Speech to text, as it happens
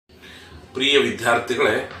ಪ್ರಿಯ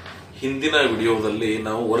ವಿದ್ಯಾರ್ಥಿಗಳೇ, ಹಿಂದಿನ ವಿಡಿಯೋದಲ್ಲಿ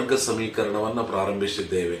ನಾವು ವರ್ಗ ಸಮೀಕರಣವನ್ನು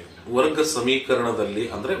ಪ್ರಾರಂಭಿಸಿದ್ದೇವೆ. ವರ್ಗ ಸಮೀಕರಣದಲ್ಲಿ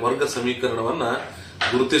ಅಂದರೆ ವರ್ಗ ಸಮೀಕರಣವನ್ನು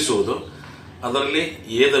ಗುರುತಿಸುವುದು, ಅದರಲ್ಲಿ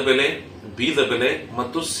ಎ ದ ಬೆಲೆ, ಬಿ ದ ಬೆಲೆ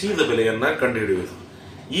ಮತ್ತು ಸಿ ದ ಬೆಲೆಯನ್ನು ಕಂಡುಹಿಡಿಯುವುದು.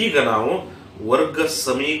 ಈಗ ನಾವು ವರ್ಗ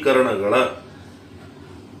ಸಮೀಕರಣಗಳ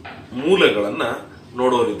ಮೂಲಗಳನ್ನು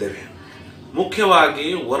ನೋಡೋರಿದ್ದೇವೆ. ಮುಖ್ಯವಾಗಿ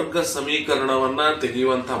ವರ್ಗ ಸಮೀಕರಣವನ್ನು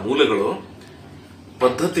ತೆಗೆಯುವಂತಹ ಮೂಲಗಳು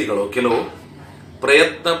ಪದ್ಧತಿಗಳು ಕೆಲವು: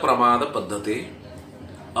 ಪ್ರಯತ್ನ ಪ್ರಮಾದ ಪದ್ಧತಿ,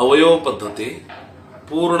 ಅವಯವ ಪದ್ಧತಿ,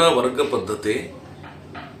 ಪೂರ್ಣ ವರ್ಗ ಪದ್ಧತಿ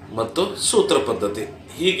ಮತ್ತು ಸೂತ್ರ ಪದ್ಧತಿ.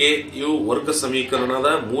 ಹೀಗೆ ಇವು ವರ್ಗ ಸಮೀಕರಣದ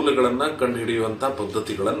ಮೂಲಗಳನ್ನು ಕಂಡುಹಿಡಿಯುವಂತಹ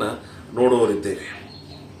ಪದ್ಧತಿಗಳನ್ನು ನೋಡುವರಿದ್ದೇವೆ.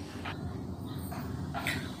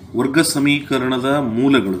 ವರ್ಗ ಸಮೀಕರಣದ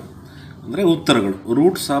ಮೂಲಗಳು ಅಂದರೆ ಉತ್ತರಗಳು,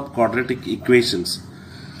 ರೂಟ್ಸ್ ಆಫ್ ಕ್ವಾಡ್ರಾಟಿಕ್ ಈಕ್ವೇಷನ್ಸ್.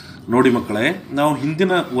 ನೋಡಿ ಮಕ್ಕಳೇ, ನಾವು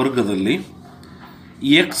ಹಿಂದಿನ ವರ್ಗದಲ್ಲಿ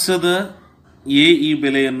ಎಕ್ಸದ ಎ ಈ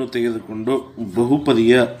ಬೆಲೆಯನ್ನು ತೆಗೆದುಕೊಂಡು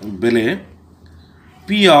ಬಹುಪದಿಯ ಬೆಲೆ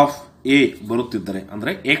ಪಿ ಆಫ್ ಎ ಬರುತ್ತಿದ್ದರೆ,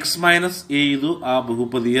 ಅಂದರೆ ಎಕ್ಸ್ ಮೈನಸ್ ಎ ಇದು ಆ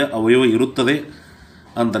ಬಹುಪದಿಯ ಅವಯವ ಇರುತ್ತದೆ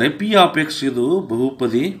ಅಂದರೆ ಪಿ ಆಫ್ ಎಕ್ಸ್ ಇದು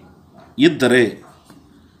ಬಹುಪದಿ ಇದ್ದರೆ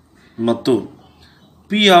ಮತ್ತು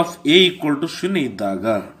P of A equal to 0 ಇದ್ದಾಗ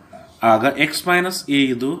ಆಗ ಎಕ್ಸ್ ಮೈನಸ್ ಎ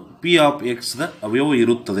ಇದು ಪಿ ಆಫ್ ಎಕ್ಸ್ ದ ಅವಯವ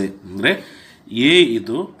ಇರುತ್ತದೆ. ಅಂದರೆ ಎ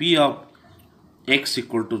ಇದು P of X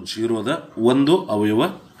equal to 0ದ ಒಂದು ಅವಯವ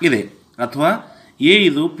ಇದೆ, ಅಥವಾ ಎ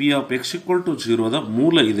ಇದು P of X equal to 0ದ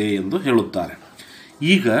ಮೂಲ ಇದೆ ಎಂದು ಹೇಳುತ್ತಾರೆ.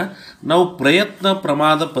 ಈಗ ನಾವು ಪ್ರಯತ್ನ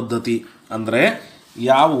ಪ್ರಮಾದ ಪದ್ಧತಿ ಅಂದರೆ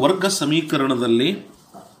ಯಾವ ವರ್ಗ ಸಮೀಕರಣದಲ್ಲಿ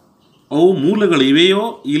ಅವು ಮೂಲಗಳಿವೆಯೋ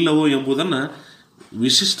ಇಲ್ಲವೋ ಎಂಬುದನ್ನು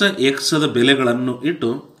ವಿಶಿಷ್ಟ ಎಕ್ಸದ ಬೆಲೆಗಳನ್ನು ಇಟ್ಟು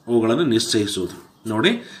ಅವುಗಳನ್ನು ನಿಶ್ಚಯಿಸುವುದು.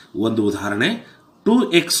 ನೋಡಿ, ಒಂದು ಉದಾಹರಣೆ: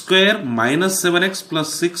 2x² - 7x +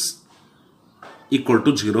 6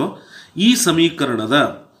 = 0. ಈ ಸಮೀಕರಣದ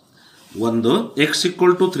ಒಂದು x =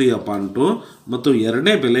 3/2 ಮತ್ತು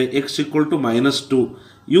ಎರಡನೇ ಬೆಲೆ x = -2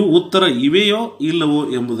 ಇವು ಉತ್ತರ ಇವೆಯೋ ಇಲ್ಲವೋ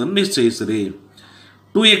ಎಂಬುದನ್ನು ನಿಶ್ಚಯಿಸಿರಿ.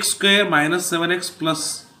 2x² - 7x +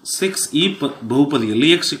 6 ಈ ಬಹುಪದಿಯಲ್ಲಿ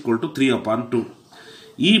x = 3/2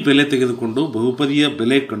 ಈ ಬೆಲೆ ತೆಗೆದುಕೊಂಡು ಬಹುಪದಿಯ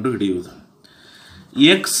ಬೆಲೆ ಕಂಡುಹಿಡಿಯುವುದು.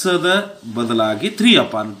 ಎಕ್ಸದ ಬದಲಾಗಿ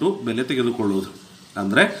 3/2 ಬೆಲೆ ತೆಗೆದುಕೊಳ್ಳುವುದು.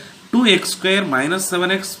 ಅಂದರೆ 2x² -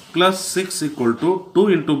 7x + 6 =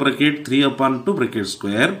 2 ×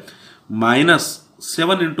 3/2 minus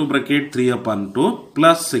 7 × 3/2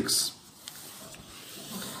 plus 6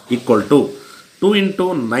 equal to 2 ×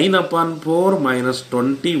 9/4 minus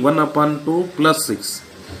 21/2 plus 6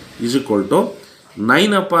 is equal to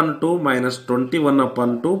 9/2 minus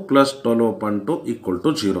 21/2 plus 12/2 equal to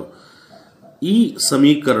 0. ಈ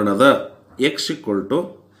ಸಮೀಕರಣದ x =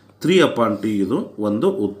 3/2 ಇದು ಒಂದು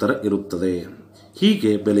ಉತ್ತರ ಇರುತ್ತದೆ.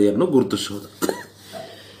 ಹೀಗೆ ಬೆಲೆಯನ್ನು ಗುರುತಿಸುವುದು.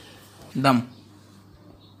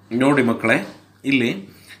 ನೋಡಿ ಮಕ್ಕಳೇ, ಇಲ್ಲಿ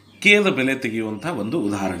ಕೇದ ಬೆಲೆ ತೆಗೆಯುವಂಥ ಒಂದು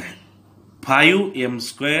ಉದಾಹರಣೆ: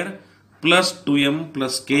 5m² + 2m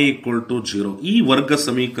 + k = 0. ಈ ವರ್ಗ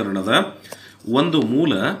ಸಮೀಕರಣದ ಒಂದು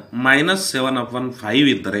ಮೂಲ -7/5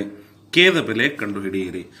 ಇದ್ದರೆ ಕೇದ ಬೆಲೆ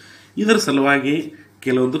ಕಂಡುಹಿಡಿಯಿರಿ. ಇದರ ಸಲುವಾಗಿ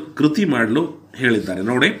ಕೆಲವೊಂದು ಕೃತಿ ಮಾಡಲು ಹೇಳಿದ್ದಾರೆ.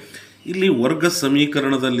 ನೋಡಿ, ಇಲ್ಲಿ ವರ್ಗ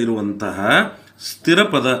ಸಮೀಕರಣದಲ್ಲಿರುವಂತಹ ಸ್ಥಿರ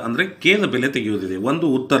ಪದ ಅಂದರೆ ಕೇದ ಬೆಲೆ ತೆಗೆಯುವುದಿದೆ. ಒಂದು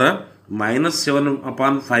ಉತ್ತರ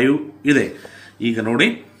 -7/5 ಇದೆ. ಈಗ ನೋಡಿ,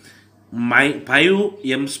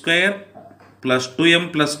 5m² + 2m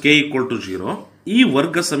 + k = 0. ಈ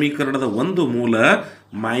ವರ್ಗ ಸಮೀಕರಣದ ಒಂದು ಮೂಲ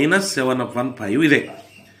 -7/5 ಇದೆ.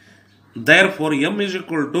 Therefore m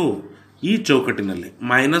 = ಈ ಚೌಕಟ್ಟಿನಲ್ಲಿ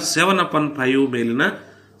 -7/5 ಮೇಲಿನ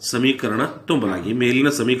ಸಮೀಕರಣ ತುಂಬಲಾಗಿ, ಮೇಲಿನ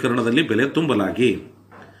ಸಮೀಕರಣದಲ್ಲಿ ಬೆಲೆ ತುಂಬಲಾಗಿ.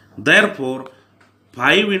 Therefore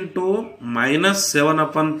 5 ×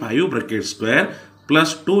 -7/5 (2) plus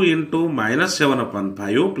 2 ×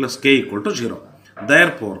 -7/5 plus k = 0.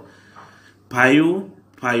 Therefore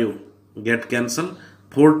 5 get cancel,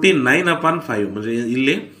 49/5 म्हणजे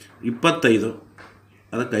ಇಲ್ಲಿ 25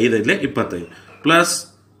 ಅದಕ್ಕೆ 5 ಇಲ್ಲೇ 25 plus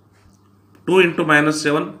 2 ×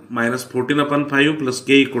 -7 -14/5 plus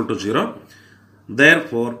k = 0.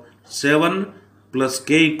 Therefore 7 plus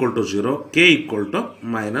k = 0, k =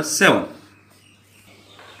 -7.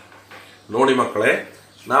 ನೋಡಿ ಮಕ್ಕಳೇ,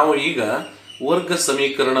 ನಾವು ಈಗ ವರ್ಗ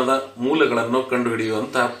ಸಮೀಕರಣದ ಮೂಲಗಳನ್ನು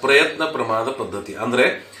ಕಂಡುಹಿಡಿಯುವಂತಹ ಪ್ರಯತ್ನ ಪ್ರಮಾದ ಪದ್ಧತಿ ಅಂದರೆ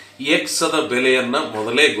ಎಕ್ಸದ ಬೆಲೆಯನ್ನು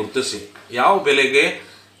ಮೊದಲೇ ಗುರುತಿಸಿ ಯಾವ ಬೆಲೆಗೆ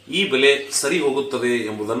ಈ ಬೆಲೆ ಸರಿ ಹೋಗುತ್ತದೆ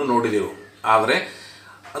ಎಂಬುದನ್ನು ನೋಡಿದೆವು. ಆದರೆ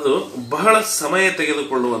ಅದು ಬಹಳ ಸಮಯ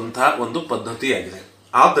ತೆಗೆದುಕೊಳ್ಳುವಂತಹ ಒಂದು ಪದ್ಧತಿಯಾಗಿದೆ.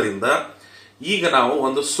 ಆದ್ದರಿಂದ ಈಗ ನಾವು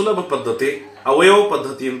ಒಂದು ಸುಲಭ ಪದ್ಧತಿ, ಅವಯವ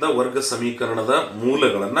ಪದ್ಧತಿಯಿಂದ ವರ್ಗ ಸಮೀಕರಣದ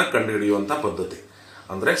ಮೂಲಗಳನ್ನು ಕಂಡುಹಿಡಿಯುವಂತಹ ಪದ್ಧತಿ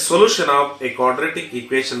ಅಂದರೆ solution of A quadratic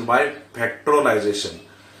equation by factorisation.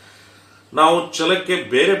 ನಾವು ಚಲಕ್ಕೆ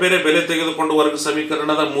ಬೇರೆ ಬೇರೆ ಬೆಲೆ ತೆಗೆದುಕೊಂಡು ವರ್ಗ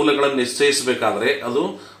ಸಮೀಕರಣದ ಮೂಲಗಳನ್ನು ನಿಶ್ಚಯಿಸಬೇಕಾದರೆ ಅದು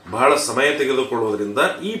ಬಹಳ ಸಮಯ ತೆಗೆದುಕೊಳ್ಳುವುದರಿಂದ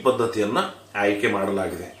ಈ ಪದ್ಧತಿಯನ್ನು ಆಯ್ಕೆ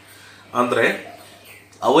ಮಾಡಲಾಗಿದೆ. ಅಂದರೆ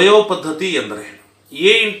ಅವಯವ ಪದ್ಧತಿ ಎಂದರೆ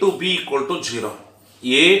A into B equal to 0.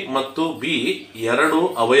 A ಮತ್ತು ಬಿ ಎರಡು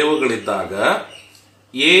ಅವಯವಗಳಿದ್ದಾಗ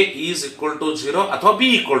ಎ ಈಸ್ ಈಕ್ವಲ್ ಟು 0 ಅಥವಾ ಬಿ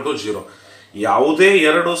ಈಕ್ವಲ್ ಟು 0. ಯಾವುದೇ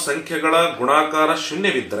ಎರಡು ಸಂಖ್ಯೆಗಳ ಗುಣಾಕಾರ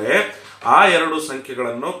ಶೂನ್ಯವಿದ್ದರೆ ಆ ಎರಡು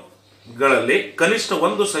ಸಂಖ್ಯೆಗಳಲ್ಲಿ ಕನಿಷ್ಠ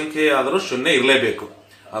ಒಂದು ಸಂಖ್ಯೆಯಾದರೂ ಶೂನ್ಯ ಇರಲೇಬೇಕು.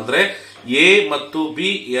 ಅಂದ್ರೆ ಎ ಮತ್ತು ಬಿ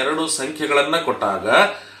ಎರಡು ಸಂಖ್ಯೆಗಳನ್ನ ಕೊಟ್ಟಾಗ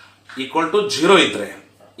ಈಕ್ವಲ್ ಟು 0 ಇದ್ರೆ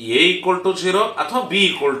ಎ ಈಕ್ವಲ್ ಟು 0 ಅಥವಾ ಬಿ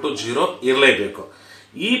ಈಕ್ವಲ್ ಟು 0 ಇರಲೇಬೇಕು.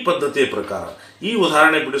 ಈ ಪದ್ಧತಿಯ ಪ್ರಕಾರ ಈ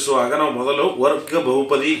ಉದಾಹರಣೆ ಬಿಡಿಸುವಾಗ ನಾವು ಮೊದಲು ವರ್ಗ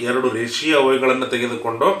ಬಹುಪದಿ ಎರಡು ರೇಖೀಯ ಅವಯವಗಳನ್ನು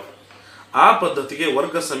ತೆಗೆದುಕೊಂಡು ಆ ಪದ್ಧತಿಗೆ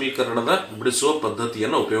ವರ್ಗ ಸಮೀಕರಣದ ಬಿಡಿಸುವ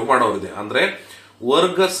ಪದ್ಧತಿಯನ್ನು ಉಪಯೋಗ ಮಾಡೋರಿದೆ. ಅಂದ್ರೆ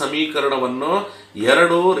ವರ್ಗ ಸಮೀಕರಣವನ್ನು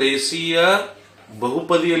ಎರಡು ರೇಖೀಯ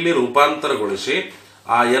ಬಹುಪದಿಯಲ್ಲಿ ರೂಪಾಂತರಗೊಳಿಸಿ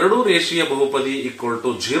ಆ ಎರಡೂ ರೇಖೀಯ ಬಹುಪದಿ ಈಕ್ವಲ್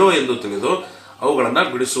ಟು 0 ಎಂದು ತಿಳಿದು ಅವುಗಳನ್ನು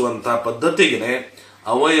ಬಿಡಿಸುವಂತಹ ಪದ್ಧತಿಗೆ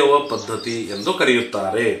ಅವಯವ ಪದ್ಧತಿ ಎಂದು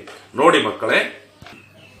ಕರೆಯುತ್ತಾರೆ. ನೋಡಿ ಮಕ್ಕಳೇ,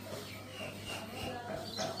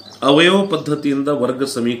 ಅವಯವ ಪದ್ಧತಿಯಿಂದ ವರ್ಗ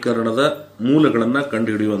ಸಮೀಕರಣದ ಮೂಲಗಳನ್ನು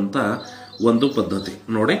ಕಂಡುಹಿಡಿಯುವಂತ ಒಂದು ಪದ್ಧತಿ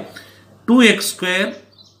ನೋಡಿ. 2x²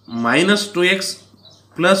 - 2x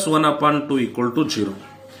 + 1/2 = 0.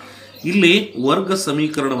 ಇಲ್ಲಿ ವರ್ಗ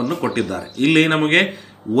ಸಮೀಕರಣವನ್ನು ಕೊಟ್ಟಿದ್ದಾರೆ. ಇಲ್ಲಿ ನಮಗೆ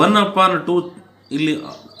 1/2 ಇಲ್ಲಿ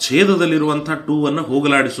ಛೇದದಲ್ಲಿರುವಂತಹ 2 ಅನ್ನು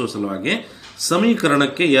ಹೋಗಲಾಡಿಸುವ ಸಲುವಾಗಿ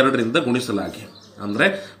ಸಮೀಕರಣಕ್ಕೆ 2ರಿಂದ ಗುಣಿಸಲಾಗಿ, ಅಂದ್ರೆ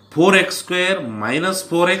 4x² -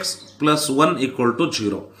 4x + 1 =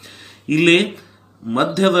 0. ಇಲ್ಲಿ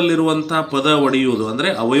ಮಧ್ಯದಲ್ಲಿರುವಂತಹ ಪದ ಒಡೆಯುವುದು ಅಂದ್ರೆ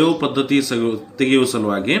ಅವಯವ ಪದ್ಧತಿ ತೆಗೆಯುವ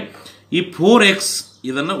ಸಲುವಾಗಿ ಈ 4x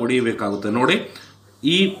ಇದನ್ನು ಒಡೆಯಬೇಕಾಗುತ್ತೆ. ನೋಡಿ,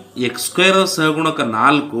 ಈ x² ಸಹಗುಣಕ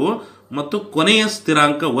 4 ಮತ್ತು ಕೊನೆಯ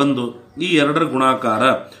ಸ್ಥಿರಾಂಕ 1 ಈ ಎರಡರ ಗುಣಾಕಾರ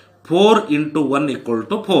 4 × 1 =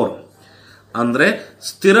 4. ಅಂದ್ರೆ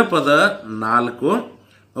ಸ್ಥಿರ ಪದ 4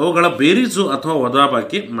 ಅವುಗಳ ಬೇರೀಜು ಅಥವಾ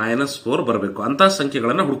ವಜಾಬಾಕಿ -4 ಬರಬೇಕು. ಅಂತಹ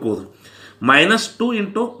ಸಂಖ್ಯೆಗಳನ್ನು ಹುಡುಕುವುದು. -2 ×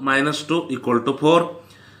 -2 = 4.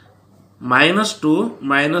 -2 -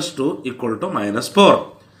 2 = -4.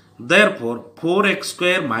 Therefore 4x²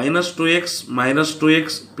 - 2x - 2x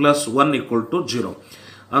 + 1 = 0.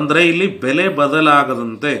 ಅಂದ್ರೆ ಇಲ್ಲಿ ಬೆಲೆ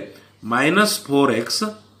ಬದಲಾಗದಂತೆ -4x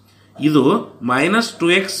ಇದು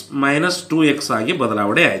 -2x - 2x ಆಗಿ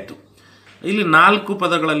ಬದಲಾವಣೆ ಆಯಿತು. ಇಲ್ಲಿ 4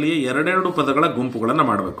 ಪದಗಳಲ್ಲಿ ಎರಡೆರಡು ಪದಗಳ ಗುಂಪುಗಳನ್ನು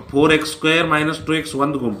ಮಾಡಬೇಕು. 4x² - 2x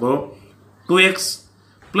ಒಂದು ಗುಂಪು, 2x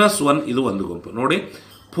 + 1 ಇದು ಒಂದು ಗುಂಪು. ನೋಡಿ,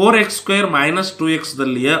 4x² - 2x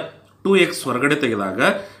ದಲ್ಲಿಯ 2x ಹೊರಗಡೆ ತೆಗೆದಾಗ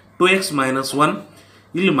 2x - 1,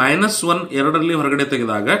 ಇಲ್ಲಿ -1 ಎರಡರಲ್ಲಿ ಹೊರಗಡೆ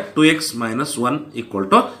ತೆಗೆದಾಗ 2x - 1 =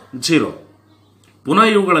 0. ಪುನಃ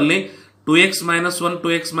ಇವುಗಳಲ್ಲಿ 2x - 1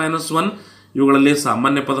 2x - 1 ಇವುಗಳಲ್ಲಿ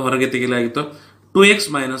ಸಾಮಾನ್ಯ ಪದ ಹೊರಗೆ ತೆಗೆಯಲಾಗಿತ್ತು. 2x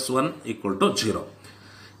 - 1 = 0.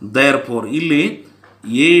 Therefore ಇಲ್ಲಿ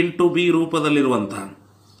a × b ರೂಪದಲ್ಲಿರುವಂತಹ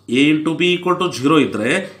a × b = 0 ಇದ್ರೆ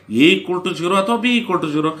a = 0 ಅಥವಾ b =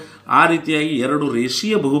 0 ಆ ರೀತಿಯಾಗಿ ಎರಡು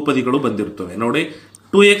ರೇಖೀಯ ಬಹುಪದಿಗಳು ಬಂದಿರುತ್ತವೆ. ನೋಡಿ,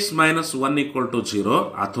 2x - 1 = 0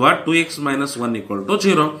 ಅಥವಾ 2x - 1 =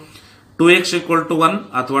 0, 2x = 1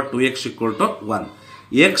 ಅಥವಾ 2x = 1,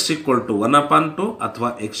 x = 1/2 ಅಥವಾ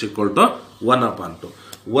x = 1/2.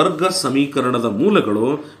 ವರ್ಗ ಸಮೀಕರಣದ ಮೂಲಗಳು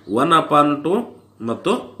 1/2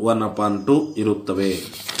 ಮತ್ತು 1/2 ಇರುತ್ತವೆ.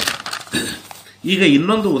 ಈಗ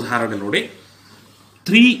ಇನ್ನೊಂದು ಉದಾಹರಣೆ ನೋಡಿ.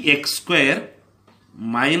 3x² -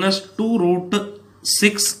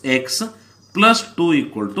 2√6x + 2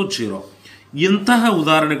 = 0. ಇಂತಹ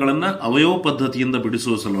ಉದಾಹರಣೆಗಳನ್ನು ಅವಯವ ಪದ್ಧತಿಯಿಂದ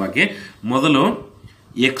ಬಿಡಿಸುವ ಸಲುವಾಗಿ ಮೊದಲು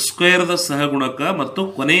x² ಸಹಗುಣಕ ಮತ್ತು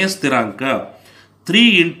ಕೊನೆಯ ಸ್ಥಿರಾಂಕ 3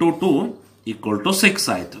 × 2 = 6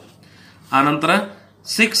 ಆಯಿತು. ಆನಂತರ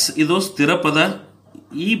 6 ಇದು ಸ್ಥಿರ ಪದ,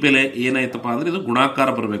 ಈ ಬೆಲೆ ಏನಾಯ್ತಪ್ಪ ಅಂದ್ರೆ ಇದು ಗುಣಾಕಾರ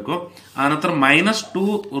ಬರಬೇಕು. ಆನಂತರ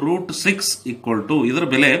 -2√6 ಇದರ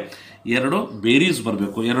ಬೆಲೆ 2 ಬೇರೀಸ್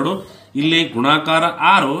ಬರಬೇಕು. 2 ಇಲ್ಲಿ ಗುಣಾಕಾರ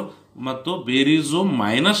 6 ಮತ್ತು ಬೇರೀಸು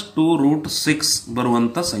 -2√6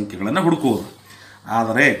 ಬರುವಂತ ಸಂಖ್ಯೆಗಳನ್ನು ಹುಡುಕುವುದು.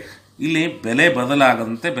 ಆದರೆ ಇಲ್ಲಿ ಬೆಲೆ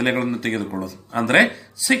ಬದಲಾಗದಂತೆ ಬೆಲೆಗಳನ್ನು ತೆಗೆದುಕೊಳ್ಳೋದು. ಅಂದ್ರೆ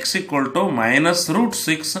 6 =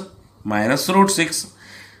 -√6 -√6,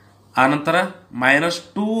 ಆನಂತರ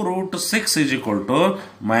 -2√6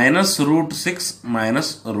 -√6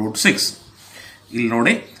 -√6. ಇಲ್ಲಿ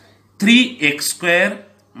ನೋಡಿ, 3x²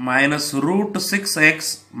 - √6x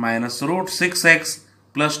 -√6x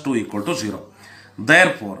 + 2 = 0.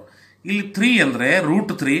 Therefore ಇಲ್ಲಿ 3 ಅಂದ್ರೆ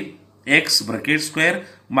 √3 x (²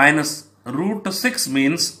 -√6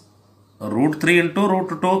 means √3 ×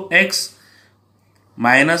 √2x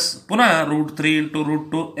ಮೈನಸ್ ಪುನಃ √3 ×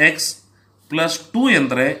 √2x ಪ್ಲಸ್ 2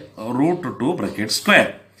 ಎಂದರೆ √2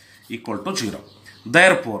 = 0.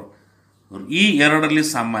 Therefore ಈ ಎರಡರಲ್ಲಿ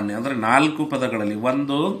ಸಾಮಾನ್ಯ ಅಂದರೆ 4 ಪದಗಳಲ್ಲಿ 1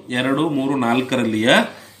 2 3 4ರಲ್ಲಿಯ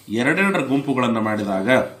ಎರಡೆರಡರ ಗುಂಪುಗಳನ್ನು ಮಾಡಿದಾಗ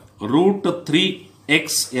 √3x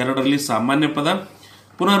ಎರಡರಲ್ಲಿ ಸಾಮಾನ್ಯ ಪದ,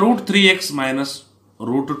 ಪುನಃ √3x ಮೈನಸ್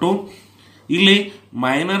 √2, ಇಲ್ಲಿ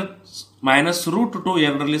ಮೈನಸ್ √2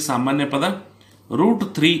 ಎರಡರಲ್ಲಿ ಸಾಮಾನ್ಯ ಪದ, root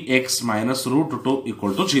 3x minus root 2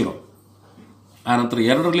 equal to 0. ಆನಂತರ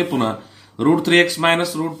ಎರಡರಲ್ಲಿ ಪುನಃ root 3x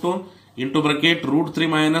minus root 2 into bracket root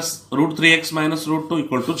 3x minus root 2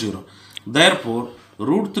 equal to 0. Therefore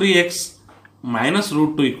root 3x minus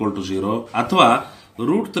root 2 equal to 0 ಅಥವಾ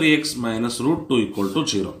root 3x minus root 2 equal to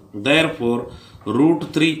 0. Therefore root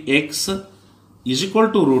 3x is equal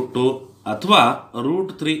to root 2 ಅಥವಾ root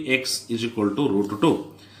 3x is equal to root 2.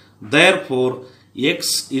 Therefore, x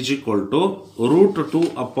is equal to root 2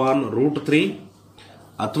 upon root 3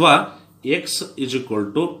 ಅಥವಾ x is equal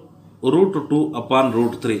to root 2 upon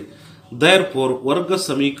root 3. Therefore, ವರ್ಗ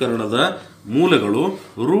ಸಮೀಕರಣದ ಮೂಲಗಳು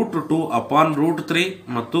root 2 upon root 3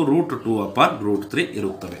 ಮತ್ತು root 2 upon root 3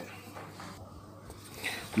 ಇರುತ್ತವೆ.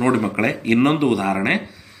 ನೋಡಿ ಮಕ್ಕಳೇ, ಇನ್ನೊಂದು ಉದಾಹರಣೆ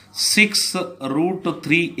 6 root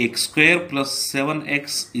 3x square plus 7x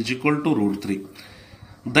is equal to root 3.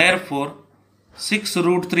 Therefore, 6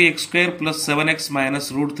 root 3x square plus 7x minus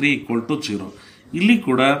root 3 equal to 0. ಇಲ್ಲಿ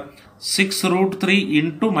ಕೂಡ 6 root 3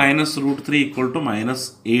 into minus root 3 equal to minus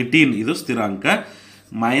 18 ಇದು ಸ್ಥಿರಾಂಕ.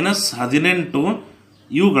 ಮೈನಸ್ 18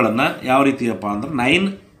 ಇವುಗಳನ್ನು ಯಾವ ರೀತಿಯಪ್ಪ ಅಂದ್ರೆ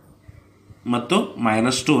 9 ಮತ್ತು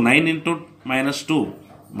minus 2, 9 into minus 2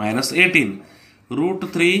 minus 18, root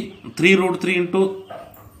 3 root 3 into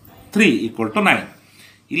 3 equal to 9.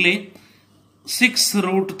 ಇಲ್ಲಿ 6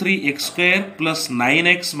 root 3x square plus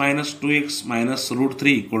 9x minus 2x minus root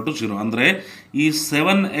 3 equal to 0. ಅಂದರೆ ಈ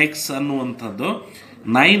 7x ಅನ್ನುವಂಥದ್ದು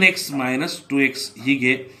 9x ಮೈನಸ್ 2x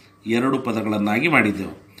ಹೀಗೆ ಎರಡು ಪದಗಳನ್ನಾಗಿ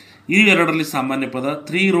ಮಾಡಿದ್ದೆವು. ಈ ಎರಡರಲ್ಲಿ ಸಾಮಾನ್ಯ ಪದ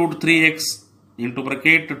 3 root 3x into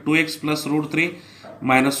bracket 2x plus root 3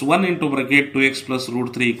 minus 1 into bracket 2x plus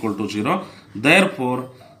root 3 equal to 0. Therefore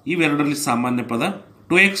ಇವೆರಡರಲ್ಲಿ ಸಾಮಾನ್ಯ ಪದ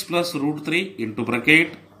 2x plus root 3 into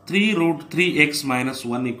bracket 3 root 3x minus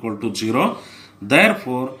 1 equal to 0.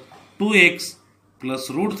 Therefore, 2x plus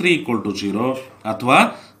root 3 equal to 0 ಅಥವಾ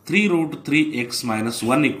 3 root 3x minus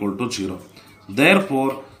 1 equal to 0. Therefore,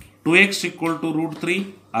 2x equal to root 3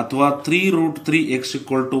 ಅಥವಾ 3 root 3x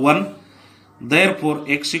equal to 1. Therefore,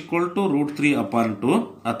 x equal to root 3 upon 2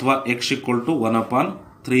 ಅಥವಾ x equal to 1 upon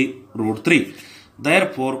 3 root 3.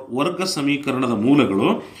 Therefore, ವರ್ಗ ಸಮೀಕರಣದ ಮೂಲಗಳು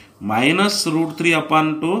minus root 3 upon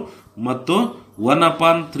 2 ಮತ್ತು 1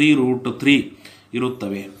 upon 3 root 3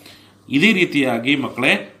 ಇರುತ್ತವೆ. ಇದೇ ರೀತಿಯಾಗಿ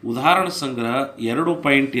ಮಕ್ಕಳೇ ಉದಾಹರಣೆ ಸಂಗ್ರಹ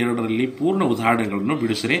 2.2ರಲ್ಲಿ ಪೂರ್ಣ ಉದಾಹರಣೆಗಳನ್ನು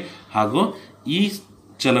ಬಿಡಿಸಿರಿ ಹಾಗೂ ಈ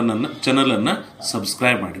ಚಾನಲನ್ನು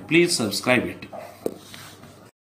ಸಬ್ಸ್ಕ್ರೈಬ್ ಮಾಡಿ. Please subscribe it.